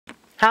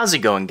How's it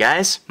going,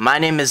 guys? My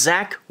name is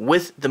Zach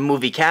with the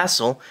Movie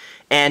Castle,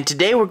 and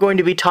today we're going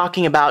to be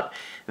talking about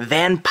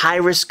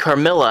Vampiress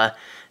Carmilla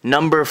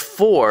No.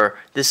 4.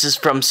 This is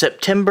from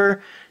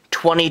September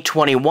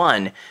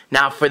 2021.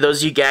 Now, for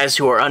those of you guys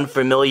who are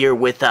unfamiliar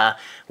with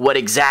what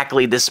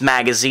exactly this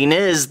magazine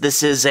is,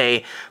 this is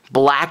a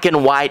black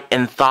and white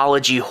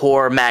anthology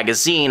horror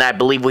magazine. I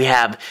believe we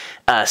have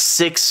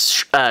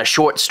 6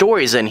 short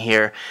stories in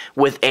here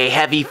with a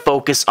heavy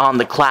focus on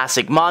the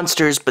classic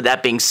monsters, but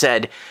that being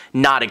said,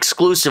 not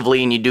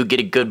exclusively, and you do get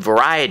a good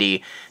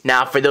variety.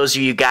 Now, for those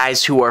of you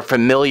guys who are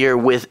familiar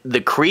with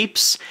The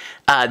Creeps,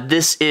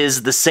 this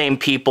is the same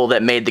people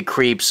that made The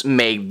Creeps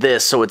made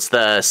this, so it's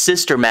the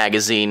sister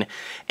magazine,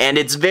 and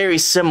it's very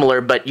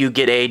similar, but you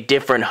get a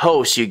different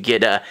host. You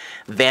get a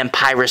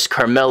Vampiress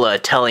Carmilla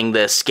telling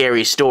the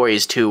scary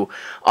stories to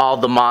all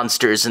the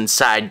monsters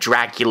inside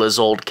Dracula's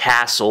old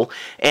castle.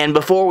 And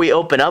before we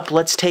open up,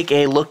 let's take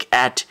a look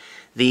at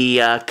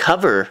the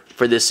cover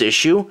for this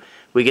issue.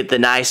 We get the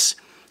nice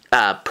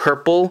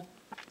purple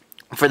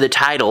for the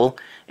title,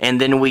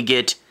 and then we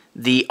get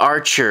the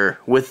archer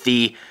with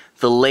the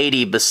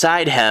lady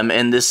beside him,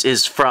 and this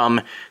is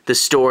from the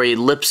story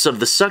Lips of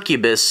the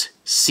Succubus,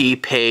 see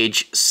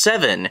page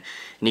 7.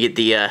 And you get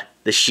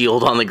the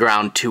shield on the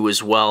ground too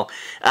as well.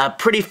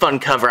 Pretty fun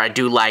cover. I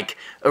do like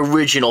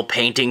original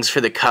paintings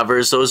for the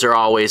covers. Those are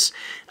always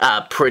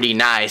pretty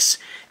nice.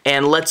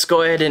 And let's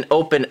go ahead and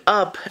open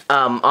up.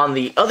 On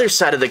the other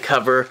side of the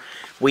cover,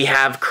 we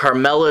have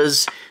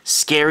Carmilla's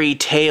Scary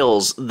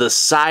Tales, The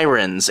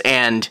Sirens,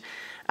 and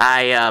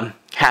I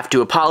have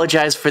to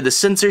apologize for the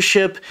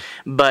censorship,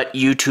 but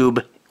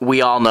YouTube,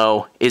 we all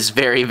know, is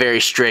very, very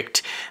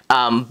strict.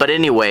 But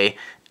anyway,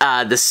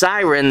 the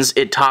Sirens,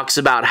 it talks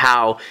about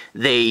how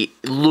they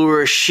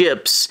lure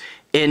ships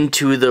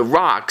into the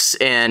rocks,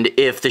 and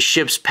if the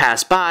ships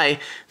pass by,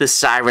 the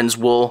sirens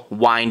will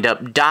wind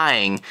up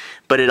dying.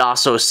 But it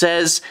also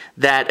says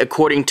that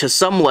according to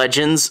some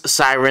legends,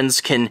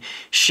 sirens can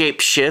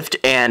shapeshift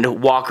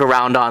and walk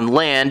around on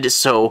land,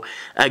 so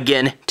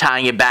again,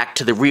 tying it back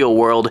to the real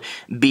world,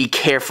 be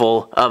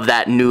careful of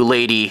that new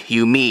lady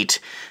you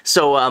meet.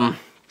 So,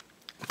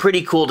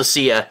 pretty cool to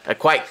see a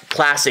quite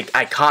classic,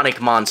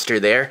 iconic monster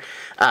there,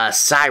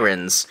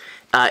 sirens.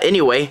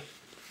 Anyway,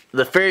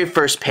 the very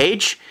first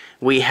page,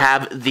 we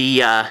have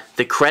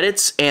the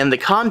credits and the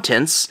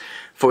contents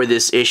for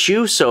this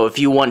issue. So if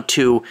you want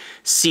to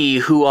see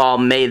who all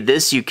made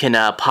this, you can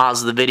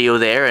pause the video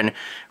there and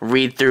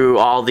read through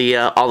all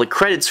the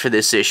credits for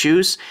this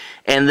issues.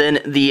 And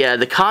then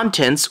the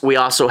contents, we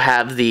also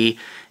have the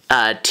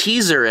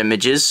teaser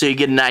images, so you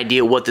get an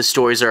idea what the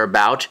stories are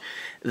about.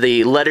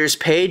 The letters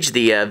page,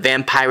 the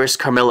Vampiress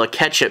Carmilla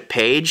Ketchup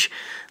page,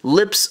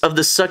 Lips of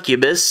the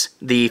Succubus,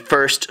 the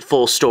first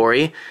full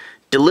story,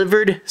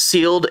 Delivered,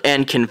 Sealed,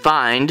 and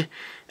Confined,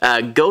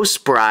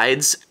 Ghost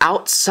Brides,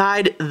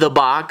 Outside the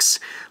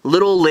Box,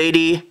 Little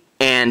Lady,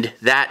 and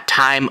That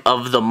Time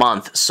of the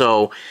Month.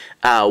 So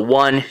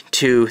 1,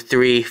 2,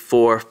 3,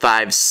 4,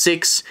 5,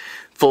 6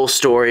 full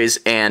stories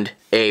and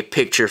a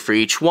picture for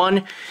each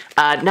one.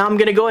 Now I'm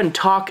going to go ahead and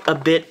talk a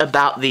bit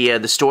about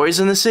the stories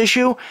in this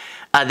issue.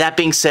 That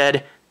being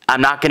said, I'm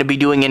not going to be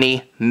doing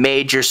any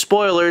major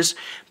spoilers,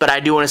 but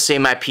I do want to say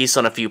my piece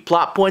on a few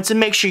plot points and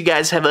make sure you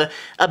guys have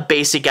a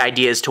basic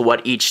idea as to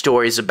what each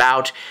story is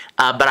about,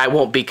 but I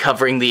won't be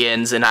covering the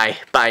ends, and I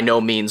by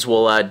no means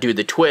will do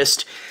the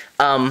twist.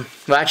 Well,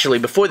 actually,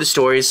 before the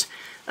stories,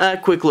 a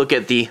quick look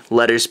at the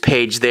letters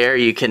page there.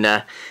 You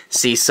can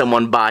see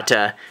someone bought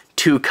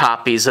 2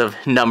 copies of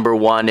number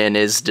 1 and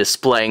is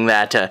displaying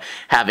that,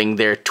 having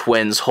their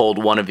twins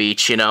hold one of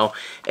each, you know,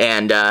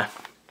 and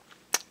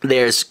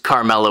there's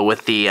Carmilla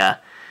with the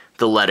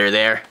letter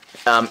there.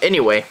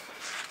 Anyway,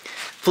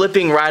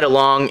 flipping right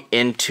along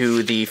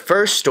into the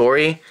first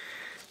story,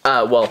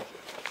 well,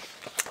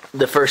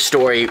 the first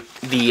story,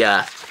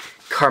 the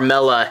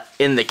Carmilla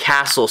in the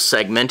Castle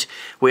segment.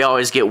 We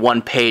always get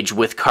one page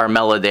with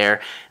Carmilla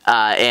there,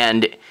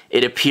 and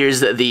it appears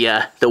that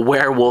the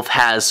werewolf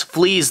has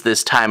fleas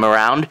this time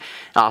around.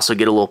 Also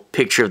get a little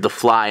picture of the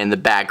fly in the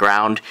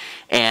background,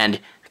 and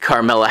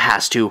Carmilla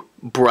has to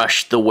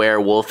brush the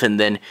werewolf, and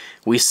then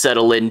we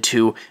settle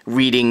into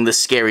reading the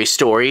scary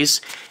stories.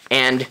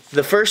 And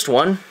the first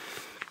one,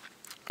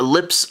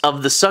 Lips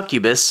of the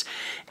Succubus,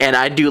 and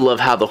I do love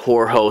how the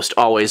horror host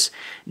always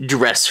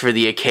dress for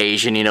the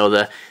occasion, you know,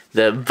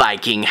 the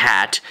Viking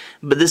hat.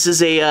 But this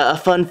is a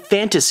fun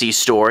fantasy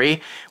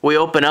story. We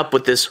open up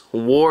with this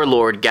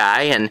warlord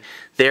guy, and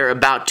they're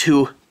about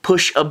to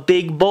push a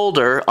big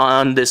boulder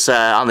on this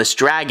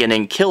dragon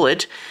and kill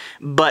it.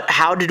 But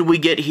how did we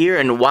get here,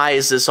 and why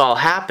is this all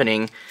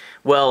happening?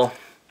 Well,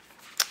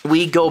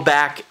 we go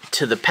back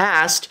to the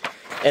past,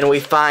 and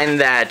we find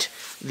that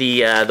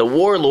the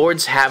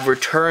warlords have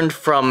returned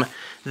from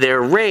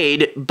their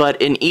raid, but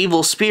an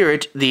evil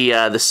spirit,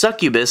 the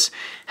succubus,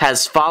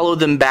 has followed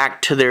them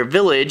back to their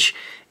village,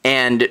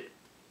 and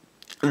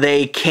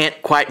they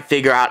can't quite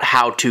figure out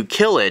how to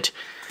kill it.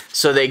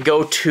 So they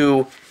go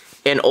to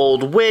an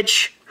old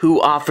witch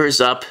who offers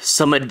up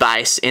some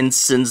advice and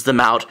sends them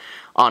out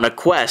on a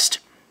quest.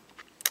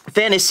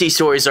 fantasy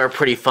stories are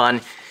pretty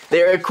fun.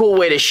 They're a cool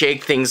way to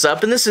shake things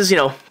up, and this is,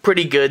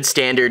 pretty good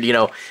standard,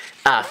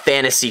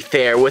 fantasy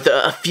fare with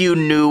a few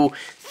new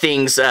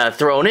things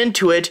thrown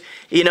into it,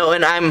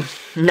 and I'm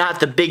not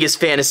the biggest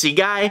fantasy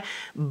guy,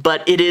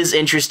 but it is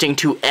interesting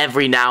to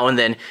every now and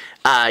then,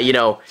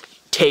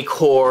 take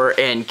horror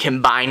and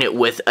combine it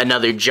with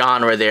another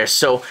genre there.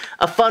 So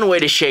a fun way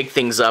to shake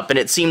things up, and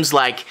it seems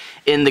like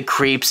in The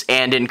Creeps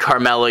and in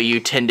Carmilla you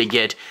tend to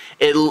get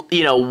it,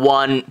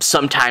 one,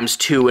 sometimes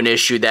two an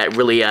issue that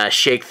really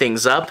shake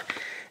things up.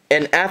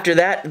 And after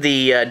that,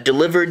 the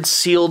Delivered,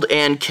 Sealed,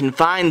 and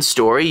Confined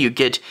story, you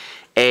get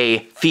a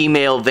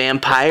female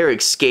vampire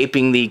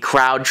escaping the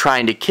crowd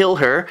trying to kill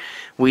her.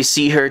 We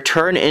see her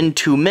turn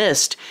into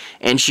mist,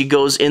 and she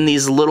goes in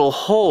these little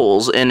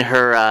holes in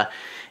her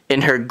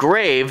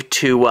grave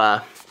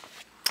to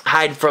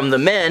hide from the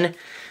men.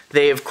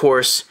 They, of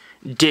course,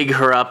 dig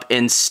her up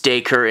and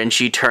stake her, and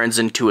she turns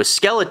into a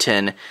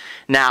skeleton.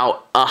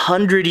 Now,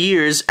 100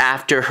 years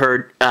after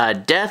her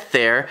death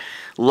there,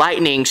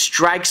 lightning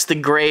strikes the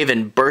grave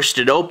and bursts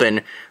it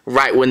open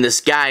right when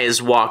this guy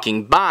is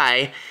walking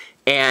by,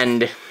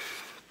 and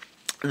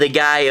the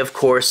guy, of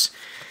course,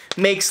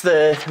 makes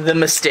the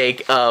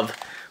mistake of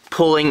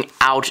pulling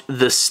out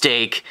the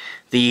stake.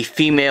 The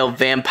female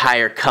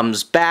vampire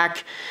comes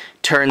back,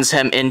 turns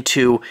him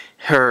into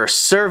her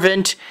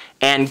servant,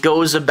 and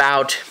goes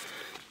about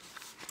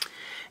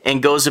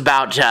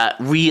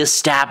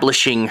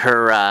reestablishing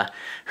her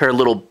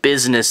little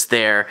business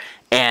there.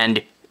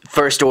 And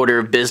first order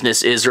of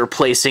business is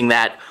replacing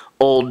that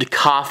old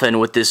coffin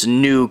with this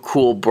new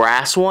cool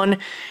brass one.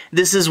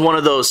 This is one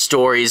of those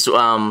stories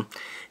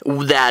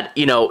that,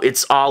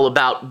 it's all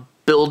about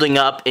building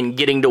up and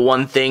getting to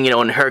one thing.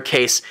 In her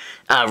case,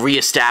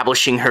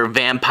 reestablishing her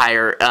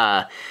vampire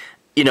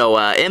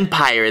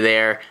empire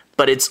there.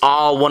 But it's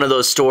all one of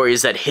those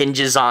stories that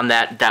hinges on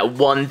that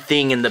one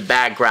thing in the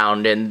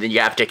background, and you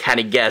have to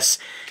kind of guess,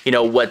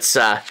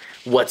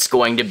 what's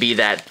going to be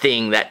that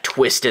thing, that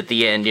twist at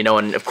the end,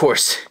 and of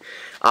course,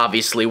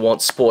 obviously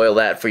won't spoil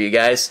that for you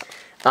guys.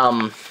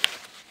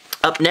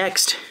 Up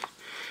next,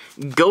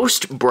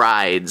 Ghost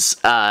Brides.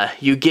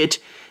 You get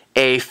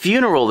a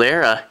funeral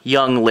there. A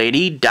young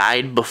lady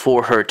died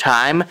before her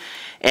time,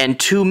 and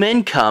two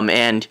men come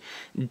and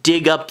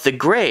dig up the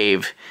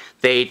grave.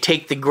 They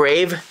take the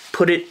grave,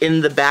 put it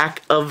in the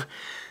back of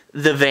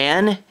the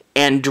van,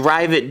 and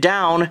drive it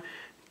down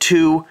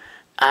to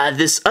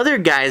this other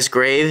guy's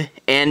grave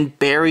and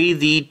bury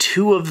the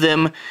two of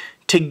them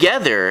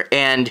together.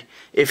 And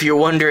if you're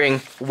wondering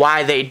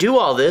why they do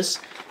all this,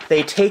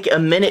 they take a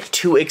minute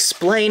to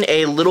explain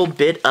a little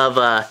bit of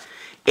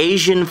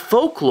Asian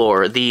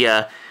folklore,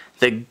 the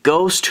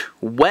ghost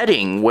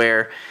wedding,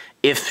 where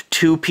if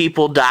two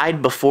people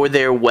died before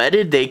they're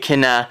wedded, they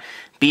can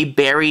be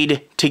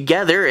buried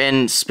together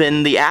and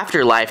spend the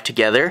afterlife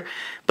together.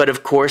 But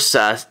of course,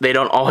 they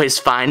don't always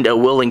find a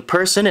willing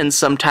person, and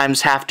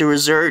sometimes have to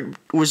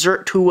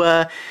resort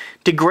to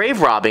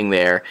grave robbing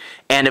there.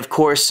 And of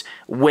course,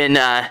 when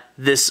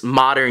this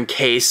modern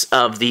case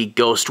of the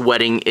ghost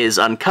wedding is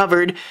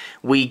uncovered,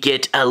 we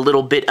get a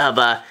little bit of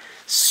a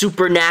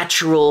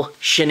supernatural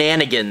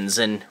shenanigans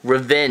and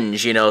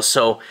revenge,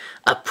 so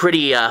a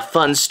pretty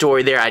fun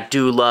story there. I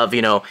do love,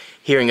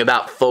 hearing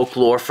about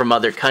folklore from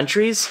other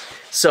countries.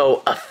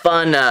 So a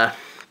fun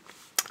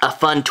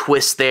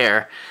twist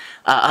there.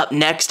 Up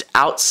next,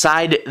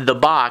 Outside the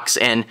Box,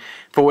 and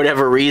for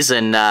whatever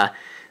reason,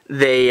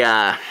 they,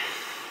 I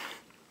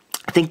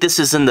think this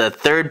is in the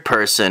third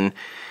person,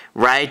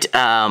 right?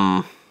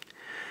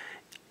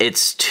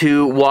 It's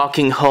two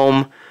walking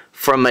home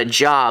from a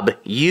job,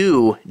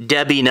 you,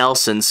 Debbie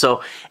Nelson.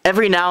 So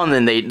every now and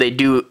then they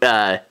do,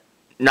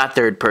 not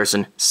third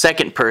person,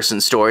 second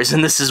person stories,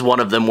 and this is one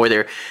of them where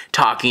they're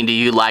talking to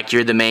you like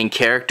you're the main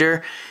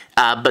character.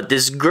 But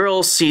this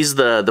girl sees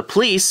the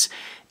police,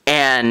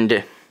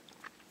 and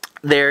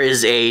there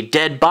is a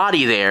dead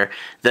body there.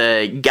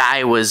 The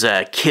guy was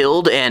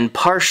killed and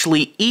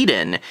partially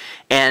eaten,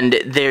 and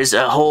there's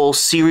a whole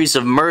series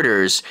of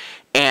murders.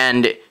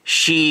 And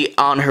she,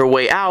 on her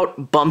way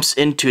out, bumps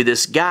into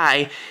this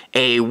guy,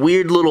 a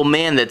weird little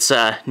man that's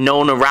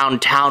known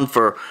around town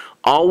for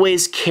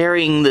always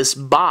carrying this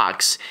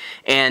box.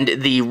 And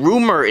the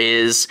rumor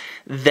is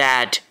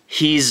that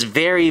he's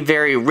very,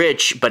 very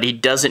rich, but he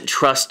doesn't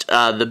trust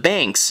the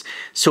banks,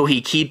 so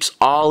he keeps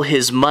all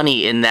his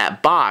money in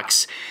that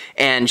box.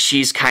 And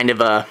she's kind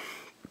of a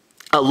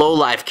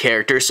low-life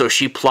character, so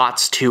she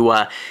plots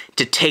to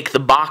take the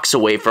box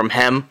away from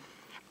him.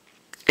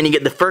 And you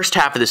get the first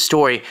half of the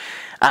story,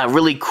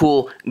 really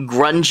cool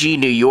grungy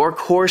New York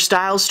horror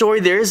style story.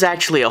 There is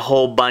actually a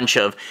whole bunch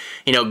of,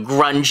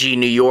 grungy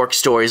New York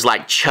stories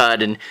like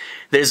Chud, and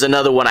there's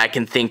another one I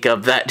can think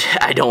of that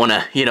I don't want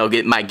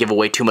to, might give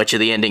away too much of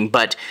the ending.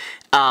 But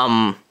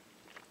you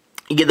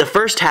get the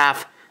first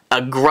half,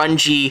 a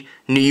grungy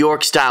New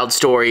York styled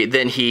story,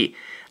 then she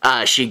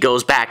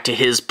goes back to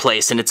his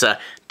place, and it's a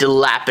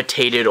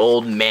dilapidated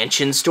old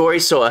mansion story.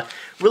 So a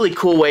really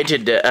cool way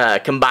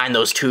to combine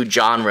those two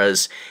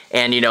genres,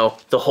 and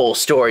the whole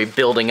story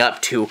building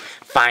up to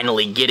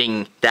finally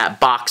getting that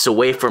box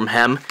away from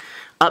him.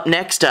 Up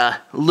next,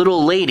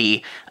 Little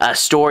Lady, a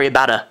story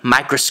about a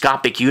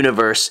microscopic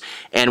universe,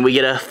 and we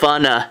get a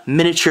fun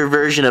miniature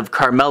version of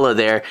Carmilla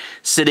there,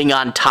 sitting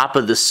on top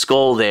of the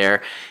skull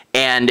there,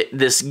 and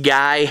this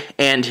guy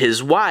and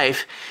his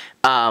wife,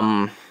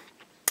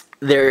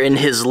 they're in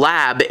his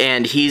lab,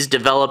 and he's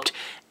developed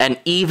an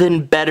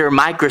even better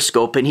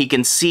microscope, and he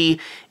can see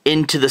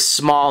into the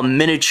small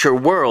miniature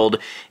world,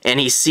 and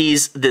he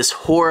sees this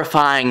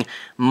horrifying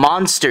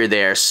monster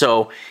there.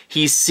 So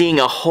he's seeing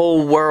a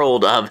whole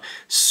world of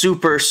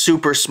super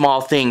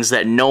small things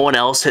that no one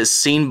else has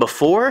seen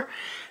before.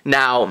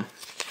 Now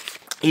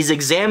he's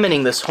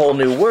examining this whole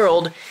new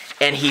world,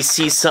 and he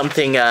sees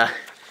something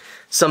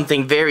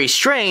very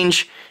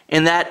strange,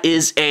 and that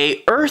is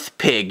a earth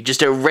pig,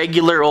 just a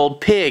regular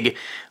old pig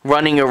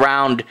running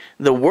around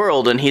the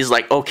world. And he's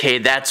like, okay,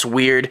 that's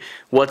weird,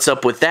 what's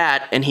up with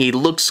that? And he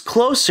looks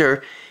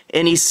closer,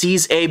 and he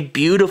sees a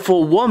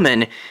beautiful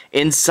woman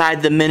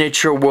inside the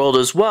miniature world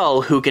as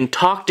well, who can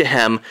talk to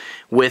him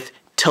with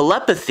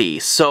telepathy.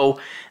 So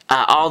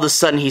all of a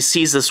sudden he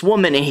sees this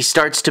woman, and he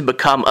starts to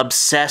become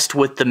obsessed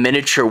with the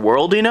miniature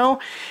world, you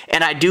know?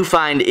 And I do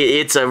find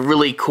it's a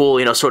really cool,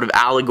 you know, sort of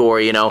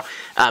allegory, you know?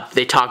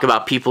 They talk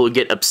about people who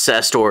get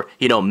obsessed or,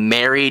 you know,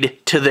 married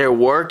to their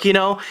work, you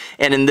know?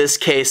 And in this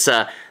case,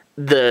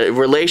 the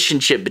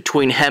relationship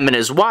between him and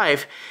his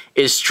wife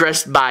is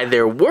stressed by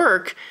their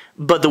work,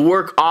 but the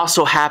work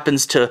also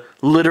happens to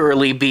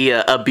literally be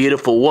a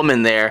beautiful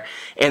woman there.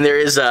 And there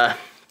is a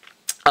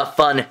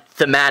fun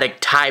thematic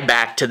tie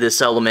back to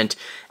this element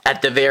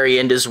at the very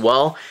end as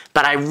well.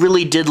 But I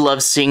really did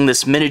love seeing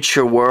this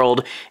miniature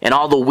world and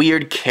all the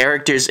weird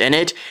characters in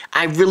it.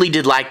 I really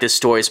did like this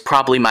story. It's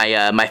probably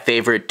my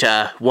favorite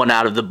one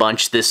out of the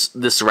bunch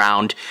this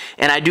round.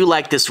 And I do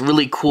like this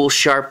really cool,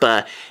 sharp,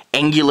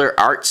 angular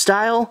art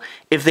style.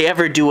 If they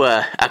ever do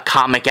a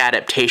comic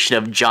adaptation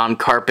of John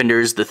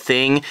Carpenter's The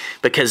Thing,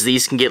 because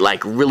these can get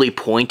like really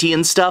pointy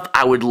and stuff,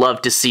 I would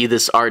love to see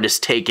this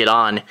artist take it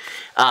on.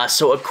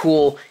 So a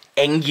cool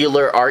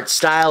angular art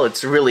style.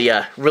 It's really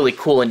really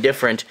cool and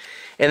different.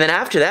 And then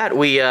after that,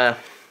 we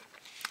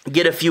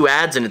get a few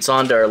ads, and it's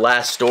on to our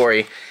last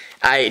story.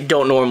 I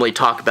don't normally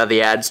talk about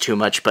the ads too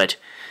much, but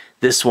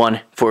this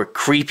one for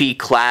Creepy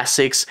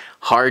Classics,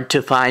 Hard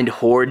to Find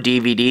Horror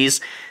DVDs.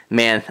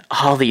 Man,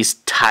 all these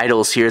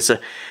titles here. It's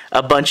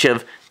a bunch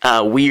of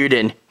weird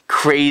and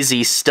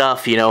crazy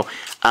stuff, you know.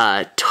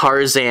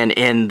 Tarzan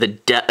and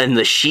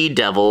the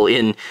She-Devil,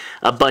 in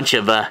a bunch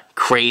of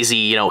crazy,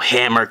 you know,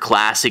 Hammer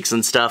classics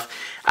and stuff.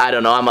 I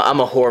don't know. I'm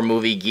a horror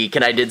movie geek,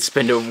 and I did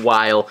spend a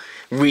while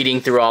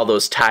reading through all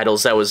those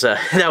titles. That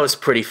was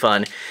pretty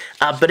fun.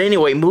 But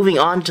anyway, moving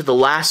on to the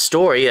last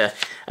story.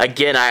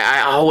 Again,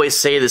 I always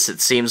say this,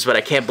 it seems, but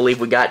I can't believe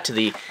we got to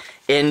the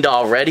end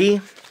already.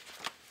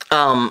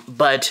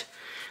 But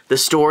the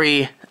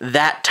story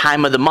that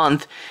time of the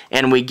month,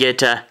 and we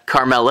get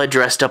Carmilla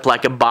dressed up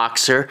like a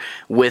boxer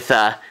with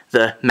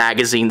the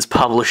magazine's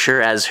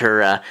publisher as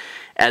her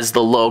as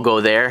the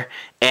logo there,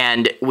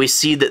 and we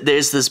see that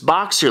there's this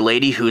boxer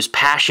lady who's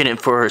passionate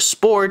for her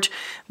sport,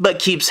 but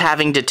keeps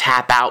having to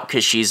tap out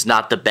because she's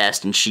not the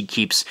best, and she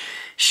keeps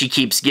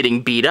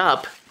getting beat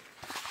up.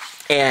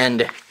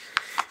 And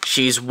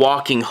she's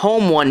walking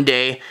home one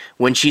day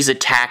when she's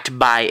attacked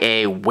by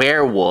a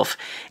werewolf.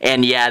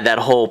 And yeah, that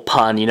whole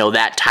pun, you know,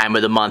 that time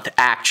of the month,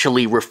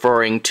 actually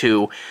referring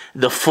to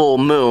the full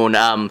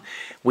moon.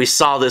 We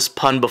saw this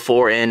pun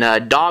before in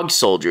Dog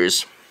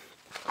Soldiers.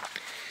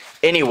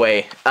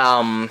 Anyway,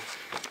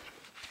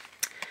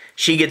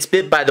 she gets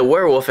bit by the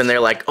werewolf, and they're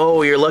like,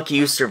 oh, you're lucky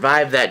you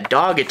survived that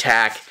dog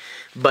attack.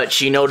 But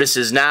she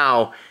notices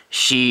now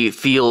she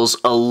feels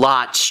a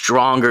lot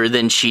stronger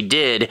than she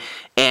did.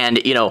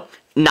 And, you know,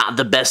 not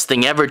the best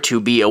thing ever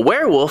to be a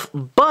werewolf,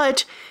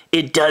 but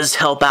it does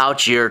help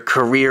out your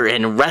career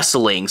in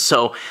wrestling.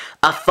 So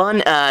a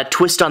fun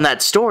twist on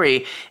that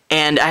story.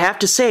 And I have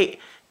to say,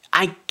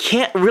 I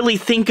can't really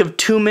think of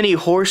too many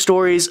horror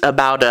stories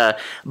about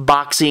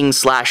boxing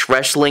 /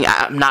 wrestling.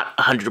 I'm not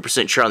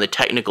 100% sure on the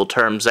technical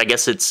terms. I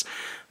guess it's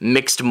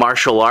mixed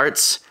martial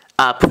arts.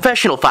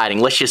 Professional fighting,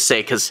 let's just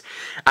say, because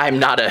I'm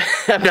not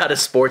a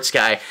sports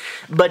guy.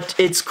 But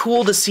it's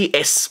cool to see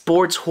a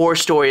sports horror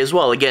story as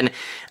well. Again,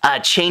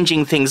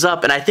 changing things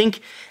up. And I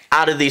think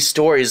out of these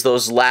stories,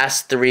 those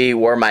last three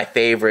were my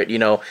favorite. You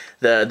know,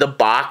 the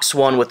box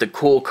one with the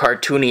cool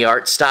cartoony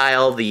art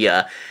style,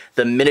 the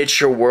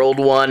miniature world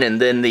one,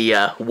 and then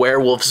the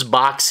werewolves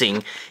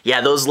boxing.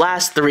 Yeah, those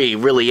last three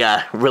really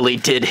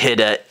did hit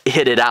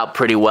it out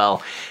pretty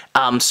well.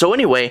 So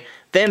anyway,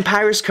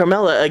 Vampiress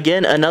Carmilla,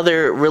 again,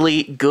 another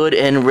really good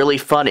and really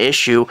fun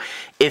issue.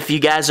 If you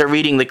guys are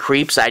reading The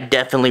Creeps, I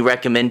definitely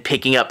recommend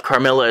picking up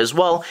Carmilla as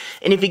well.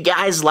 And if you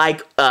guys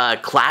like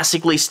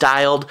classically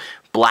styled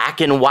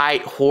black and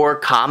white horror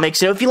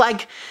comics, you know, if you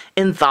like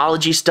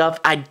anthology stuff,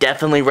 I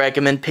definitely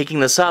recommend picking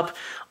this up.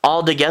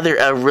 Altogether,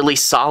 a really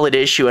solid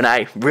issue, and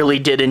I really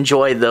did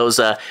enjoy those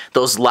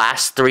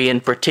last three in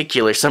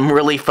particular. Some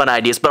really fun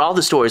ideas, but all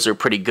the stories are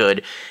pretty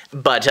good.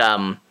 But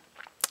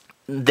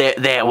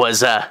That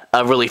was a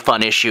really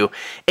fun issue.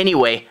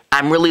 Anyway,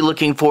 I'm really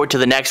looking forward to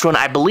the next one.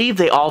 I believe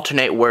they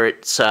alternate where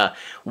it's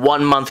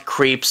 1 month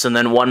Creeps and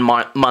then 1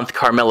 month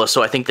Carmilla,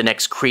 so I think the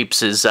next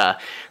Creeps is the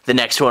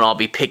next one I'll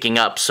be picking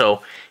up,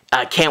 so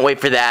can't wait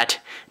for that.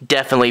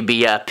 Definitely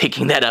be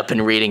picking that up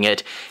and reading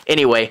it.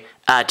 Anyway,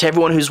 to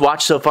everyone who's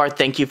watched so far,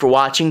 thank you for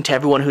watching. To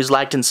everyone who's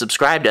liked and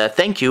subscribed,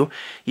 thank you.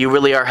 You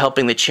really are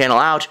helping the channel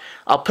out.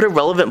 I'll put a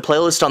relevant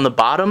playlist on the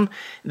bottom.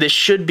 This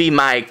should be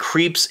my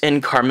Creeps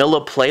and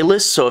Carmilla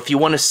playlist, so if you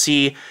want to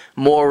see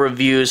more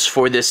reviews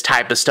for this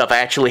type of stuff, I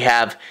actually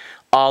have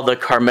all the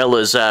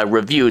Carmillas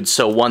reviewed,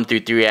 so 1 through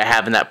 3 I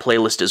have in that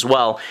playlist as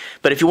well.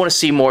 But if you want to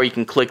see more, you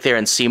can click there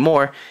and see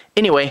more.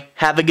 Anyway,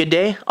 have a good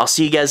day. I'll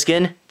see you guys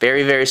again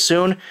very, very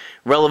soon.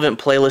 Relevant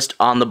playlist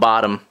on the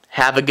bottom.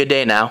 Have a good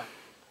day now.